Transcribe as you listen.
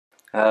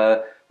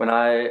When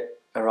I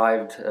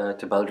arrived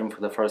to Belgium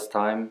for the first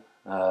time,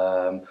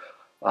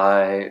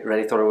 I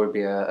really thought it would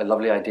be a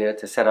lovely idea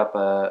to set up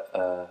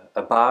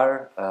a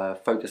bar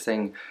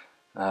focusing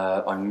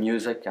on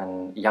music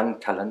and young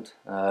talent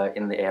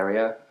in the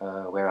area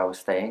where I was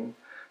staying,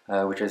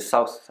 which is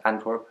South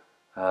Antwerp.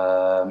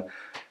 Um,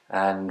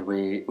 and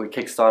we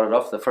kick-started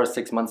off the first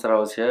 6 months that I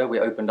was here. We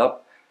opened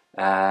up,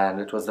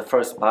 and it was the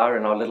first bar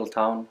in our little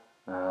town.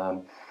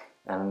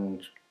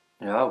 And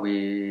yeah,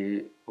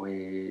 we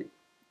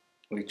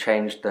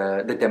changed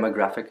the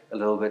demographic a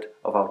little bit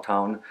of our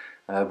town,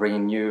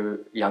 bringing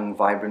new, young,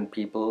 vibrant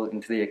people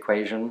into the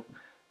equation,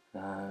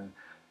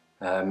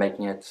 uh,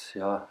 making it,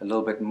 yeah, a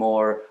little bit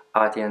more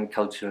arty and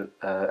culture,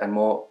 and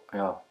more,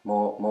 yeah,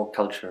 more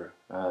culture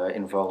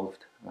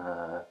involved,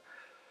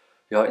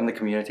 yeah, in the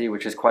community,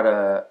 which is quite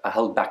a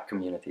held back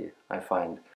community, I find.